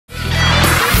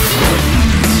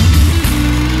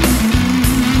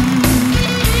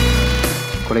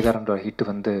கொலைகாரன்ற hit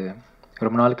வந்து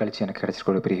ரொம்ப நாள் கழித்து எனக்கு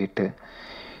கிடச்சிருக்க ஒரு பெரிய ஹிட்டு.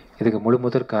 இதுக்கு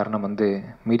முதற் காரணம் வந்து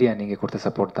மீடியா நீங்கள் கொடுத்த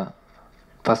சப்போர்ட் தான்.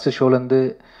 ஃபஸ்ட்டு ஷோலேருந்து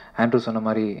ஆண்ட்ரூ சொன்ன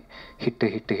மாதிரி ஹிட்டு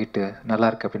ஹிட்டு ஹிட்டு நல்லா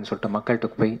இருக்குது அப்படின்னு சொல்லிட்டு மக்கள்கிட்ட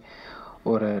போய்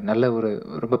ஒரு நல்ல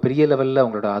ரொம்ப பெரிய லெவலில்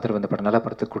உங்களோட ஆதரவு இந்த படம் நல்ல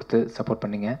படத்துக்கு கொடுத்து சப்போர்ட்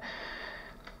பண்ணிங்க.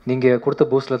 நீங்கள் கொடுத்த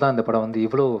பூஸ்டில் தான் இந்த படம் வந்து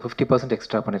இவ்வளோ 50%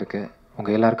 எக்ஸ்ட்ரா பண்ணியிருக்கு.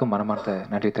 உங்கள் எல்லாருக்கும் மனமார்ந்த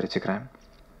நன்றி தெரிவிச்சுக்கிறேன்.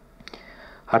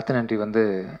 அடுத்த நன்றி வந்து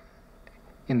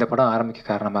இந்த படம் ஆரம்பிக்க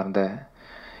காரணமாக இருந்த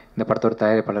இந்த படத்தோட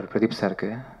தயாரிப்பாளர் பிரதீப் சாருக்கு.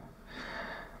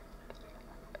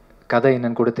 கதை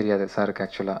என்னன்னு கூட தெரியாது சாருக்கு.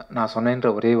 ஆக்சுவலாக நான் சொன்னேன்ற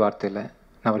ஒரே வார்த்தையில்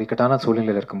நான் ஒரு இக்கட்டான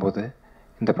சூழ்நிலையில் இருக்கும்போது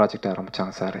இந்த ப்ராஜெக்ட்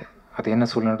ஆரம்பித்தாங்க சார். அது என்ன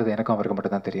சூழ்நிலைன்றது எனக்கும் அவருக்கு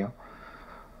மட்டும் தான் தெரியும்.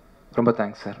 ரொம்ப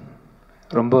தேங்க்ஸ் சார்.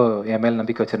 ரொம்ப என் மேலே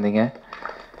நம்பிக்கை வச்சுருந்தீங்க.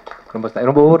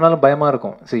 ரொம்ப ஒவ்வொரு நாளும் பயமாக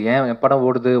இருக்கும். சரி, என் படம்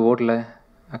ஓடுது ஓடல,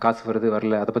 காசு வருது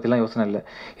வரல, அதை பற்றிலாம் யோசனை இல்லை.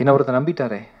 என்ன ஒருத்தர்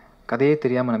நம்பிட்டாரே, கதையே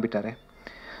தெரியாமல் நம்பிட்டாரே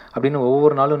அப்படின்னு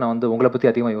ஒவ்வொரு நாளும் நான் வந்து உங்களை பற்றி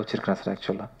அதிகமாக யோசிச்சிருக்கிறேன் சார்.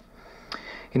 ஆக்சுவலாக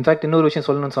இன்ஃபேக்ட் இன்னொரு விஷயம்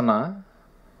சொல்லணும்னு சொன்னால்,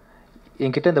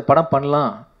 என்கிட்ட இந்த படம்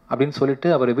பண்ணலாம் அப்படின்னு சொல்லிட்டு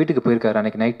அவர் வீட்டுக்கு போயிருக்காரு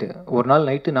அன்றைக்கி நைட்டு. ஒரு நாள்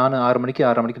நைட்டு நான் 6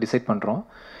 மணிக்கு டிசைட் பண்ணுறோம்.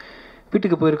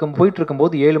 வீட்டுக்கு போயிட்டு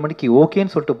இருக்கும்போது 7 மணிக்கு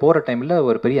ஓகேன்னு சொல்லிட்டு போகிற டைமில்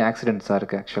ஒரு பெரிய ஆக்சிடென்ட் சார்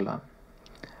இருக்குது. ஆக்சுவலாக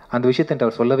அந்த விஷயத்தை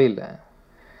அவர் சொல்லவே இல்லை.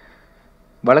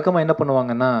 வழக்கமாக என்ன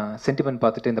பண்ணுவாங்கன்னா, சென்டிமெண்ட்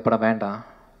பார்த்துட்டு இந்த படம் வேண்டாம்,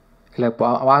 இல்லை இப்போ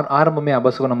ஆரம்பமே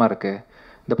அபசுகனமாக இருக்குது,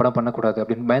 இந்த படம் பண்ணக்கூடாது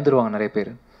அப்படின்னு பயந்துருவாங்க நிறைய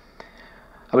பேர்.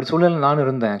 அப்படி சூழ்நிலை நானும்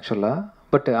இருந்தேன் ஆக்சுவலாக.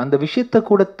 பட் அந்த விஷயத்த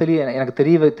கூட எனக்கு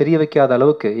தெரிய வைக்காத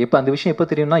அளவுக்கு அந்த விஷயம் எப்போ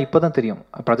தெரியும்னா இப்போ தான் தெரியும்.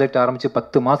 ப்ராஜெக்ட் ஆரம்பித்து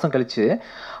 10 மாதம் கழித்து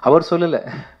அவர் சொல்லலை,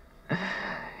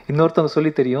 இன்னொருத்தவங்க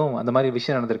சொல்லி தெரியும் அந்த மாதிரி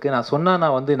விஷயம் நடந்திருக்கு. நான் சொன்னால்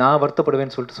நான்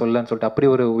வருத்தப்படுவேன்னு சொல்லிட்டு அப்படி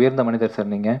ஒரு உயர்ந்த மனிதர்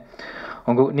சார் நீங்கள்.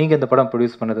 நீங்கள் இந்த படம்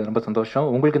ப்ரொடியூஸ் பண்ணது ரொம்ப சந்தோஷம்.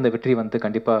 உங்களுக்கு இந்த வெற்றி வந்து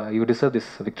கண்டிப்பாக you deserve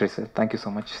this victory sir. Thank you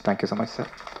so much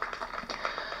sir.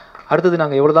 அடுத்தது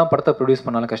நாங்கள் எவ்வளோ தான் படத்தை ப்ரொடியூஸ்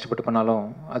பண்ணாலும் கஷ்டப்பட்டு பண்ணாலும்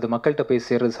அது மக்கள்கிட்ட போய்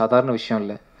சேர்றது சாதாரண விஷயம்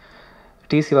இல்லை.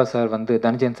 டி சிவா சார் வந்து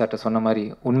தனஞ்சயன் சார்கிட்ட சொன்ன மாதிரி,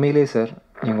 உண்மையிலே சார்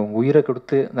நீங்கள் உங்கள் உயிரை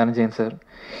கொடுத்து தனஞ்சயன் சார்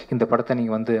இந்த படத்தை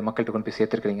நீங்கள் வந்து மக்கள்கிட்ட கொண்டு போய்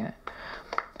சேர்த்துருக்கிறீங்க.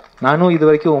 நானும் இது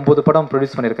வரைக்கும் 9 படம்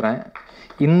ப்ரொடியூஸ் பண்ணியிருக்கிறேன்.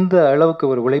 இந்த அளவுக்கு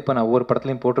ஒரு உழைப்பை நான் ஒவ்வொரு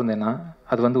படத்துலையும் போட்டிருந்தேன்னா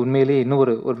அது வந்து உண்மையிலேயே இன்னும்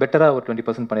ஒரு பெட்டராக ஒரு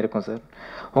 20% பண்ணியிருக்கோம் சார்.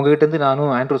 உங்கள்கிட்டருந்து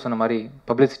நானும் ஆண்ட்ரூ சொன்ன மாதிரி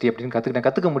பப்ளிசிட்டி அப்படின்னு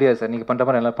கற்றுக்க முடியாது சார். நீங்கள் பண்ணுற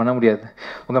மாதிரி எல்லாம் பண்ண முடியாது.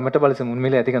 உங்கள் மெட்டபாலிசம்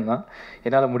உண்மையிலே அதிகம் தான்,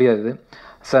 என்னால் முடியாது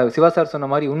சார். சிவா சார் சொன்ன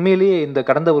மாதிரி உண்மையிலேயே இந்த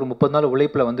கடந்த ஒரு 30 நாள்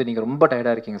உழைப்பில் வந்து நீங்கள் ரொம்ப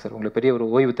டயர்டாக இருக்கீங்க சார். உங்களுக்கு பெரிய ஒரு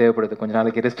ஓய்வு தேவைப்படுது, கொஞ்சம்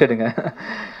நாளைக்கு ரெஸ்ட் எடுங்க.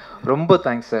 ரொம்ப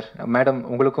தேங்க்ஸ் சார். மேடம்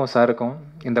உங்களுக்கும் சாருக்கும்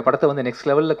இந்த படத்தை வந்து நெக்ஸ்ட்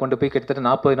லெவலில் கொண்டு போய் கிட்டத்தட்ட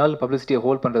 40 நாள் பப்ளிசிட்டியை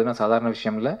ஹோல்ட் பண்ணுறதுனா சாதாரண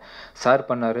விஷயம் இல்லை. சார்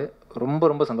பண்ணார்.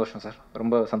 ரொம்ப சந்தோஷம் சார்,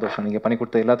 ரொம்ப சந்தோஷம். நீங்கள் பண்ணி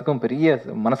கொடுத்த எல்லாத்துக்கும் பெரிய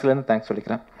மனசுலேருந்து தேங்க்ஸ்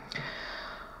சொல்லிக்கிறேன்.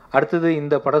 அடுத்தது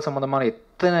இந்த படம் சம்மந்தமான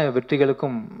எத்தனை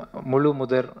வெற்றிகளுக்கும் முழு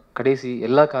முதற் கடைசி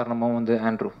எல்லா காரணமும் வந்து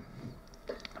ஆண்ட்ரூ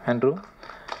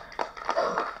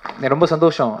ரொம்ப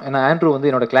சந்தோஷம். ஏன்னா ஆண்ட்ரூ வந்து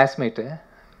என்னோடய கிளாஸ்மேட்டு.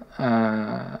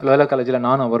 லோயலா காலேஜில்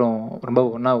நானும் அவரும் ரொம்ப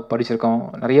ஒன்றா படிச்சிருக்கோம்,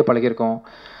 நிறைய பழகியிருக்கோம்.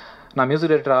 நான்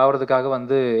மியூசிக் டைரக்டர் ஆகிறதுக்காக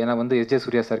வந்து என்னை வந்து எஸ்ஜே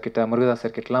சூர்யா சார்கிட்ட, முருகதாஸ்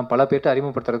சார்கிட்டலாம் பல பேர்ட்ட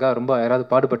அறிமுகப்படுத்துறதுக்காக ரொம்ப யாராவது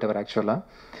பாடுபட்டவர் ஆக்சுவலாக.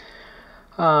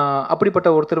 அப்படிப்பட்ட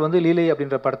ஒருத்தர் வந்து லீலை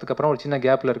அப்படின்ற படத்துக்கு அப்புறம் ஒரு சின்ன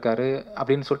கேப்பில் இருக்கார்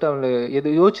அப்படின்னு சொல்லிட்டு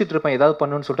அவர் யோசிச்சுட்டு இருப்பேன் ஏதாவது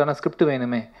பண்ணணும்னு சொல்லிட்டு. ஆனால் ஸ்கிரிப்ட்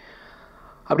வேணுமே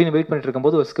அப்படின்னு வெயிட் பண்ணிட்டு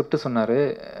இருக்கும்போது ஒரு ஸ்கிரிப்ட் சொன்னார்.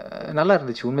 நல்லா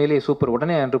இருந்துச்சு, உண்மையிலேயே சூப்பர்,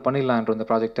 உடனே ஆண்ட்ரூ பண்ணிடலாம் இந்த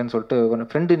ப்ராஜெக்ட்னு சொல்லிட்டு ஒரு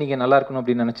ஃப்ரெண்டு நீங்கள் நல்லா இருக்கணும்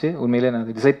அப்படின்னு நினச்சி உண்மையிலே நான்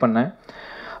டிசைட் பண்ணேன்.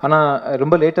 ஆனால்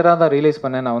ரொம்ப லேட்டராக தான் ரியலைஸ்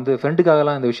பண்ணேன், நான் வந்து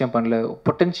ஃப்ரெண்டுக்காகலாம் இந்த விஷயம் பண்ணல,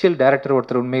 பொட்டென்ஷியல் டேரக்டர்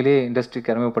ஒருத்தர் உண்மையிலேயே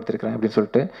இண்டஸ்ட்ரிக்கு அறிமுகப்படுத்திருக்கிறேன் அப்படின்னு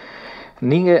சொல்லிட்டு.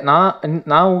 நீங்கள்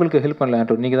நான் உங்களுக்கு ஹெல்ப் பண்ணல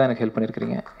ஆண்ட்ரூ, நீங்கள் தான் எனக்கு ஹெல்ப்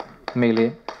பண்ணியிருக்கிறீங்க.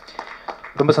 உண்மையிலேயே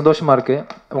ரொம்ப சந்தோஷமாக இருக்குது.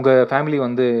 உங்கள் ஃபேமிலி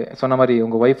வந்து சொன்ன மாதிரி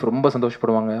உங்கள் ஒய்ஃப் ரொம்ப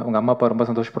சந்தோஷப்படுவாங்க, உங்கள் அம்மா அப்பா ரொம்ப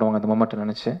சந்தோஷப்படுவாங்க அந்த மொமெண்ட்டை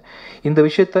நினச்சி. இந்த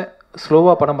விஷயத்தை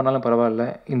ஸ்லோவாக படம் பண்ணாலும் பரவாயில்ல,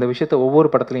 இந்த விஷயத்தை ஒவ்வொரு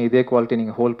படத்துலையும் இதே குவாலிட்டி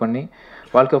நீங்கள் ஹோல்ட் பண்ணி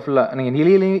வாழ்க்கை ஃபுல்லாக நீங்கள்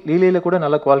லீலையில் கூட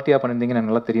நல்ல குவாலிட்டியாக பண்ணியிருந்தீங்கன்னு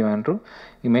நல்லா தெரியும் Andrew.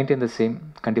 You maintain the same.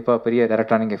 கண்டிப்பாக பெரிய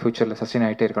டேரக்டராக நீங்கள் ஃப்யூச்சரில் சஸ்டெயின்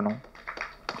ஆகிட்டே இருக்கணும்.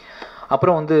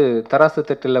 அப்புறம் வந்து தராசு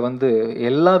தட்டில் வந்து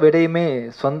எல்லா விடையுமே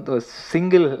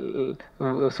சிங்கிள்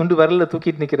சுண்டு வரலில்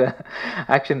தூக்கிட்டு நிற்கிற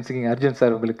ஆக்ஷன் சிங்கிங் அர்ஜுன்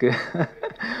சார். உங்களுக்கு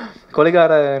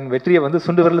கொலைகாரன் வெற்றியை வந்து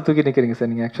சுண்டு வரலில் தூக்கிட்டு நிற்கிறீங்க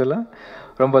சார் நீங்கள். ஆக்சுவலாக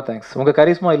ரொம்ப தேங்க்ஸ். உங்கள்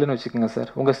கரிஸ்மா இல்லைன்னு வச்சுக்கோங்க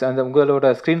சார், உங்களோட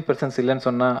ஸ்க்ரீன் பர்சன்ஸ் இல்லைன்னு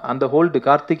சொன்னால் அந்த ஹோல்டு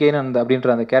கார்த்திகேயன்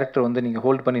அப்படின்ற அந்த கேரக்டர் வந்து நீங்கள்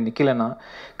ஹோல்ட் பண்ணி நிற்கலைன்னா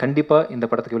கண்டிப்பாக இந்த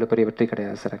படத்துக்கு இவ்வளோ பெரிய வெற்றி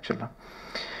கிடையாது சார். ஆக்சுவலாக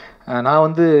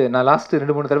நான் லாஸ்ட்டு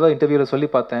 2-3 தடவை இன்டர்வியூவில் சொல்லி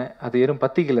பார்த்தேன், அது யாரும்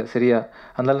பற்றிக்கல சரியா.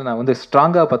 அதனால் நான் வந்து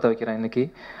ஸ்ட்ராங்காக பற்ற வைக்கிறேன் இன்றைக்கி.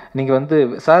 நீங்கள் வந்து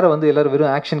சாரை வந்து எல்லோரும்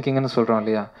வெறும் ஆக்ஷன் கிங்குன்னு சொல்கிறோம்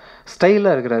இல்லையா,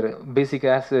 ஸ்டைலாக இருக்கிறாரு. பேசிக்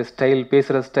ஸ்டைல்,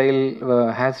 பேசுகிற ஸ்டைல்,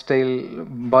 ஹேர் ஸ்டைல்,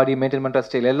 பாடி மெயின்டைன் பண்ணுற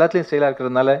ஸ்டைல், எல்லாத்துலேயும் ஸ்டைலாக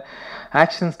இருக்கிறதுனால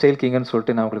ஆக்ஷன் ஸ்டைல் கிங்குன்னு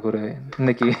சொல்லிட்டு நான் உங்களுக்கு ஒரு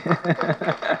இன்னைக்கு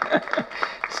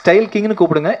ஸ்டைல் கிங்னு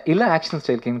கூப்பிடுங்க, இல்லை ஆக்ஷன்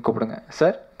ஸ்டைல் கிங்னு கூப்பிடுங்க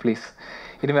சார் ப்ளீஸ்.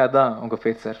 இனிமேல் அதுதான் உங்கள்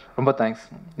ஃபேஸ் சார். ரொம்ப தேங்க்ஸ்.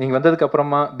 நீங்கள்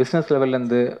வந்ததுக்கப்புறமா பிஸ்னஸ்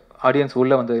லெவல்லேருந்து ஆடியன்ஸ்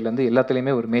உள்ளே வந்ததுலேருந்து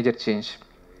எல்லாத்துலேயுமே ஒரு major change.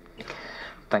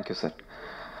 Thank you sir.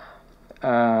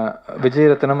 Vijay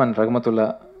Ratnam and Rahmatullah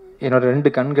என்னோட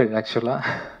 2 கண்கள்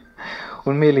ஆக்சுவலாக.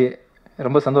 உண்மையிலேயே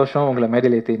ரொம்ப சந்தோஷம் உங்களை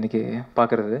மேடையில் ஏற்றி இன்றைக்கி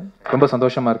பார்க்குறது. ரொம்ப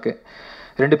சந்தோஷமாக இருக்குது.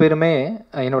 2 பேருமே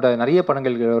என்னோட நிறைய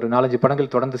படங்கள், ஒரு 4-5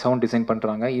 படங்கள் தொடர்ந்து சவுண்ட் டிசைன்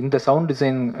பண்ணுறாங்க. இந்த சவுண்ட்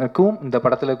டிசைனுக்கும் இந்த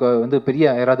படத்தில் வந்து பெரிய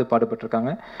யாராவது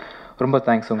பாடுபட்டிருக்காங்க. ரொம்ப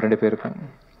தேங்க்ஸ் உங்கள் 2 பேருக்கும்.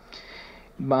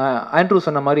 ஆண்ட்ரூ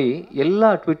சொன்ன மாதிரி எல்லா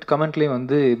ட்வீட் கமெண்ட்லேயும்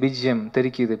வந்து பிஜிஎம்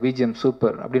தெரிக்குது, பிஜிஎம்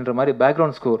சூப்பர் அப்படின்ற மாதிரி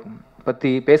பேக்ரவுண்ட் ஸ்கோர் பற்றி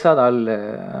பேசாத ஆள்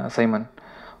சைமன்.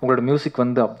 உங்களோட மியூசிக்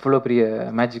வந்து அவ்வளோ பெரிய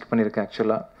மேஜிக் பண்ணியிருக்கேன்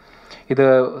ஆக்சுவலாக. இதை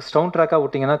சவுண்ட் ட்ராக்காக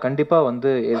விட்டிங்கன்னா கண்டிப்பாக வந்து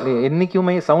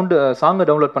என்றைக்குமே சாங்கை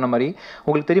டவுன்லோட் பண்ண மாதிரி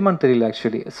உங்களுக்கு தெரியுமான்னு தெரியல.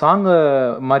 ஆக்சுவலி சாங்கை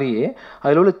மாதிரியே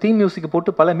அதில் உள்ள தீம் மியூசிக்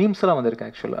போட்டு பல மீம்ஸ் எல்லாம் வந்திருக்கு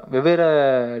ஆக்சுவலாக. வெவ்வேறு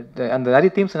அந்த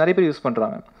நிறைய தீம்ஸ் நிறைய பேர் யூஸ்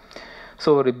பண்ணுறாங்க. ஸோ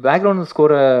ஒரு பேக்ரவுண்ட்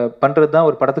ஸ்கோரை பண்ணுறது தான்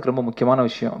ஒரு படத்துக்கு ரொம்ப முக்கியமான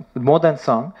விஷயம். மோர் தேன்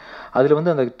சாங். அதில்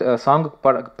வந்து அந்த சாங்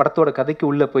படத்தோட கதைக்கு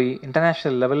உள்ளே போய்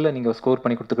இன்டர்நேஷ்னல் லெவலில் நீங்கள் ஸ்கோர்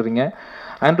பண்ணி கொடுத்துக்குறீங்க.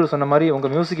 ஆண்ட்ரூ சொன்ன மாதிரி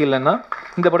உங்கள் மியூசிக் இல்லைன்னா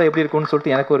இந்த படம் எப்படி இருக்கும்னு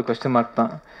சொல்லிட்டு எனக்கு ஒரு கொஸ்டின் மார்க்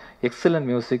தான். எக்ஸலண்ட்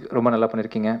மியூசிக், ரொம்ப நல்லா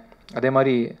பண்ணியிருக்கீங்க. அதே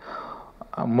மாதிரி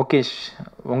முகேஷ்,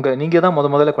 நீங்கள் தான்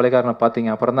முதல்ல கொலைகாரனை பார்த்தீங்க,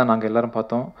 அப்புறம் தான் நாங்கள் எல்லோரும்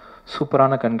பார்த்தோம்.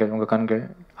 சூப்பரான கண்கள், உங்கள் கண்கள்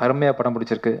அருமையாக படம்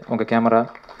பிடிச்சிருக்கு. உங்கள் கேமரா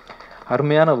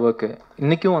அருமையான ஒர்க்கு.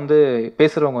 இன்றைக்கும் வந்து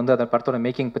பேசுகிறவங்க வந்து அந்த படத்தோட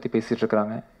மேக்கிங் பற்றி பேசிகிட்டு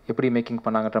இருக்கிறாங்க, எப்படி மேக்கிங்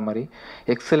பண்ணாங்கன்ற மாதிரி.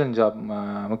 எக்ஸலண்ட் ஜாப்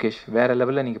முகேஷ், வேறு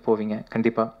லெவலில் நீங்கள் போவீங்க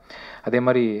கண்டிப்பாக. அதே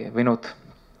மாதிரி வினோத்,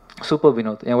 சூப்பர்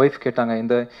வினோத். என் ஒய்ஃப் கேட்டாங்க,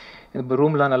 இந்த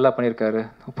ரூம்லாம் நல்லா பண்ணியிருக்காரு,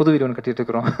 புது வீடு ஒன்று கட்டிகிட்டு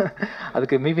இருக்கிறோம்,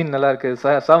 அதுக்கு மீவின் நல்லா இருக்குது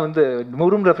சார் வந்து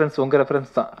ரூம் ரெஃபரன்ஸ் உங்கள்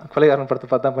ரெஃபரன்ஸ் தான், கொலைகாரன் படத்தை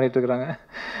பார்த்து தான் பண்ணிகிட்டு இருக்கிறாங்க.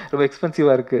 ரொம்ப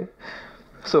எக்ஸ்பென்சிவாக இருக்குது.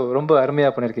 ஸோ ரொம்ப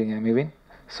அருமையாக பண்ணியிருக்கீங்க மீவின்.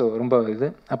 ஸோ ரொம்ப இது.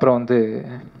 அப்புறம் வந்து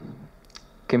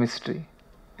கெமிஸ்ட்ரி.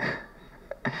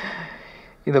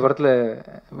 இந்த படத்தில்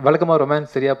வழக்கமாக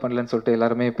ரொமான்ஸ் சரியாக பண்ணலன்னு சொல்லிட்டு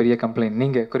எல்லாருமே பெரிய கம்ப்ளைண்ட்.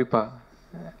 நீங்கள் குறிப்பாக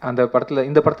அந்த படத்தில்,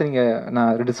 இந்த படத்தை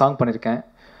நான் 2 சாங் பண்ணியிருக்கேன்,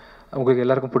 உங்களுக்கு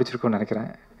எல்லாருக்கும் பிடிச்சிருக்குன்னு நினைக்கிறேன்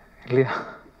இல்லையா?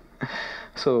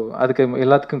 ஸோ அதுக்கு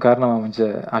எல்லாத்துக்கும் காரணம் அமைஞ்ச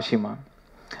Ashima.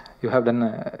 You have done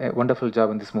wonderful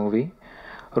job in this movie.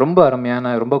 ரொம்ப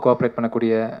அருமையான, ரொம்ப கோஆப்ரேட்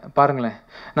பண்ணக்கூடிய. பாருங்களேன்,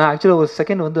 நான் ஆக்சுவலாக ஒரு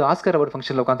செகண்ட் வந்து ஆஸ்கர் அவார்டு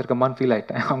ஃபங்க்ஷனில் உட்காந்துருக்கமான்னு ஃபீல்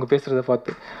ஆகிட்டேன் அவங்க பேசுகிறத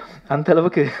பார்த்து. அந்த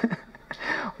அளவுக்கு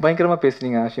பயங்கரமாக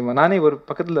பேசுனீங்க ஆஷிமா. நானே ஒரு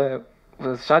பக்கத்தில்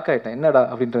ஷாக் ஆகிட்டேன், என்னடா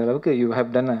அப்படின்ற அளவுக்கு யூ ஹேவ்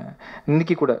டன்.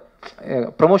 இன்றைக்கி கூட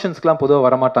ப்ரொமோஷன்ஸ்க்கெலாம் பொதுவாக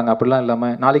வரமாட்டாங்க, அப்படிலாம்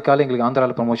இல்லாமல் நாளைக்கு காலை எங்களுக்கு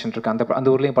ஆந்திராவில் ப்ரொமோஷன் இருக்குது, அந்த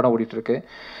ஊர்லேயும் படம் ஓடிட்டுருக்கு.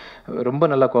 ரொம்ப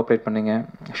நல்லா கோஆப்ரேட் பண்ணீங்க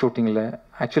ஷூட்டிங்கில்.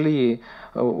 ஆக்சுவலி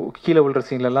கீழே விழுற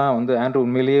சீன்லலாம் வந்து ஆண்ட்ரூ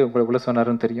உண்மையிலேயே உங்களை உள்ள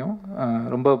சொன்னாருன்னு தெரியும்.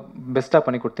 ரொம்ப பெஸ்ட்டாக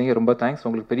பண்ணி கொடுத்தீங்க. ரொம்ப தேங்க்ஸ்.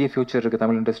 உங்களுக்கு பெரிய ஃப்யூச்சர் இருக்குது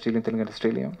தமிழ் இண்டஸ்ட்ரியிலையும் தெலுங்கு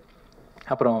இண்டஸ்ட்ரியிலையும்.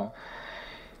 அப்புறம்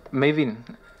மெய்வின்,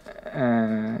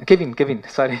 கெவின்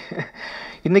சாரி.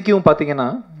 இன்றைக்கும் பார்த்தீங்கன்னா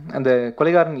அந்த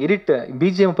கொலைகாரன் எடிட்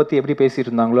பிஜிஎம் பற்றி எப்படி பேசிகிட்டு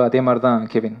இருந்தாங்களோ அதே மாதிரி தான்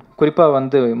கெவின். குறிப்பாக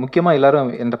வந்து முக்கியமாக எல்லோரும்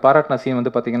என்ற பாராட்டின சீன்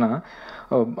வந்து பார்த்திங்கன்னா,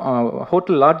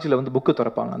 ஹோட்டல் லாட்ஜில் வந்து புக்கு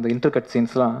திறப்பாங்க, அந்த இன்டர்கட்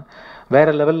சீன்ஸ்லாம்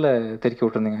வேறு லெவலில் தெறிக்க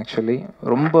விட்டுருந்தீங்க ஆக்சுவலி.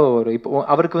 ரொம்ப ஒரு இப்போ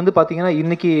அவருக்கு வந்து பார்த்தீங்கன்னா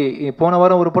இன்றைக்கி போன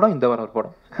வாரம் ஒரு படம், இந்த வாரம் ஒரு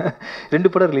படம்,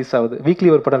 2 படம் ரிலீஸ் ஆகுது.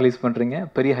 வீக்லி ஒரு படம் ரிலீஸ் பண்ணுறீங்க.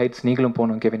 பெரிய ஹைட்ஸ் நீங்களும்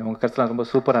போகணும் கெவின். உங்கள் கருத்துலாம் ரொம்ப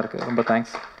சூப்பராக இருக்குது. ரொம்ப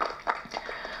தேங்க்ஸ்.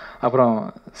 அப்புறம்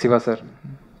Siva sir,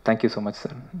 thank you so much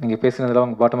sir. நீங்கள் பேசுனதில்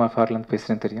உங்கள் பாட்டம் ஆஃப் ஹார்ட்லேருந்து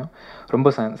பேசுகிறேன்னு தெரியும்.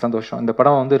 ரொம்ப சந்தோஷம். இந்த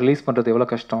படம் வந்து ரிலீஸ் பண்ணுறது எவ்வளோ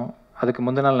கஷ்டம். அதுக்கு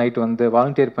முந்தின நாள் நைட்டு வந்து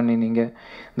வாலண்டியர் பண்ணி நீங்கள்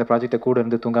இந்த ப்ராஜெக்டை கூட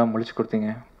இருந்து தூங்காமல்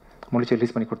முடிச்சு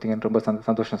ரிலீஸ் பண்ணி கொடுத்தீங்கன்னு ரொம்ப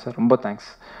சந்தோஷம் சார். ரொம்ப தேங்க்ஸ்.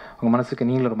 உங்கள் மனசுக்கு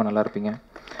நீங்களும் ரொம்ப நல்லா இருப்பீங்க.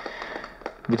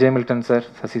 Vijay Milton sir,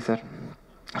 Sasi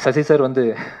sir வந்து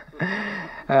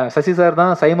சசி சார்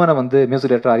தான் சைமனை வந்து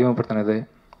மியூசிக் டைரக்டர் அறிமுகப்படுத்தினது.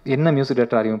 என்ன மியூசிக்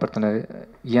டைரக்டர் அறிமுகப்படுத்தினது,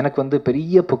 எனக்கு வந்து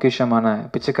பெரிய பொக்கிஷமான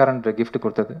பிச்சைக்காரன்ற கிஃப்ட்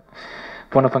கொடுத்தது.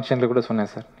 போன ஃபங்க்ஷனில் கூட சொன்னேன்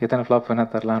சார், எத்தனை ஃப்ளாப் வேணால்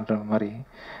தரலான்ற மாதிரி.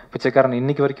 பிச்சைக்காரன்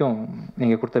இன்றைக்கி வரைக்கும்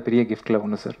நீங்கள் கொடுத்த பெரிய கிஃப்ட்டில்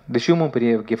ஒன்று சார். டிஷ்யூமும்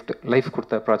பெரிய கிஃப்ட், லைஃப்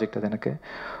கொடுத்த ப்ராஜெக்ட் அது. எனக்கு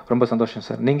ரொம்ப சந்தோஷம்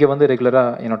சார். நீங்கள் வந்து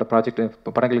ரெகுலராக என்னோடய ப்ராஜெக்ட்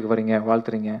படங்களுக்கு வரீங்க,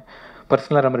 வாழ்த்துறீங்க.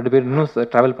 பர்சனலாக நம்ம 2 பேர் இன்னும்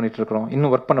ட்ராவல் பண்ணிகிட்ருக்கிறோம்,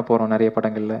 இன்னும் ஒர்க் பண்ண போகிறோம் நிறைய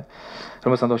படங்களில்.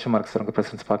 ரொம்ப சந்தோஷமாக இருக்குது சார் உங்கள்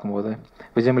ப்ரெசன்ஸ் பார்க்கும்போது.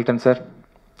 விஜய் மில்டன் சார்,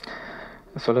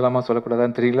 சொல்லலாமா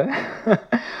சொல்லக்கூடாதான்னு தெரியல,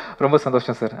 ரொம்ப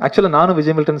சந்தோஷம் சார். ஆக்சுவலாக நானும்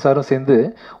விஜய் மில்டன் சாரும் சேர்ந்து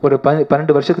ஒரு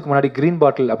 12 வருஷத்துக்கு முன்னாடி க்ரீன்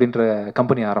பாட்டில் அப்படின்ற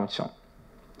கம்பெனி ஆரம்பித்தோம்.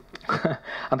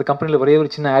 அந்த கம்பெனியில் ஒரே ஒரு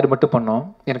சின்ன ஆட் மட்டும் பண்ணோம்.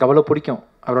 எனக்கு அவ்வளோ பிடிக்கும்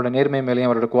அவரோட நேர்மை மேலேயும்,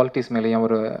 அவரோட குவாலிட்டிஸ் மேலேயும்,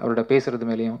 அவரோட பேசுகிறது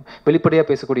மேலேயும். வெளிப்படையாக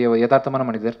பேசக்கூடிய ஒரு யதார்த்தமான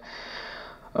மனிதர்.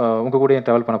 உங்கள் கூட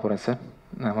ட்ராவல் பண்ண போகிறேன் சார்,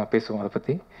 நம்ம பேசுவோம் அதை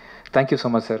பற்றி. தேங்க்யூ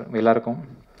ஸோ மச் சார் எல்லாருக்கும்.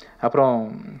 அப்புறம்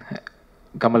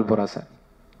Kamal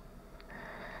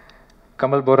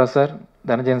Bora sir,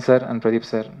 Dhananjayan sir and Pradeep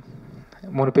sir,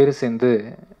 3 பேர் சேர்ந்து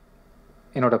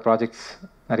என்னோடய ப்ராஜெக்ட்ஸ்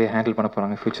நிறைய ஹேண்டில் பண்ண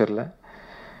போகிறாங்க ஃப்யூச்சரில்.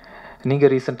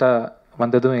 நீங்கள் ரீசெண்டாக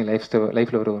வந்ததும் என்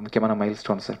லைஃப்பில் ஒரு முக்கியமான மைல்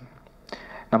ஸ்டோன் சார்.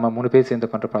 நம்ம 3 பேர்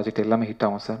சேர்ந்து பண்ணுற ப்ராஜெக்ட் எல்லாமே ஹிட்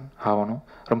ஆகும் சார், ஆகணும்.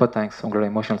 ரொம்ப தேங்க்ஸ் உங்களோட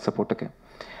எமோஷனல் சப்போர்ட்டுக்கு.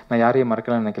 நான் யாரையும்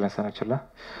மறக்கலாம்னு நினைக்கிறேன் சார். ஆக்சுவலாக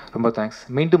ரொம்ப தேங்க்ஸ்.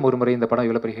 மீண்டும் ஒரு முறை இந்த படம்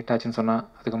இவ்வளோ பெரிய ஹிட் ஆச்சுன்னு சொன்னால்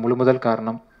அதுக்கு முதல்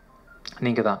காரணம்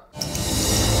நீங்கள் தான்.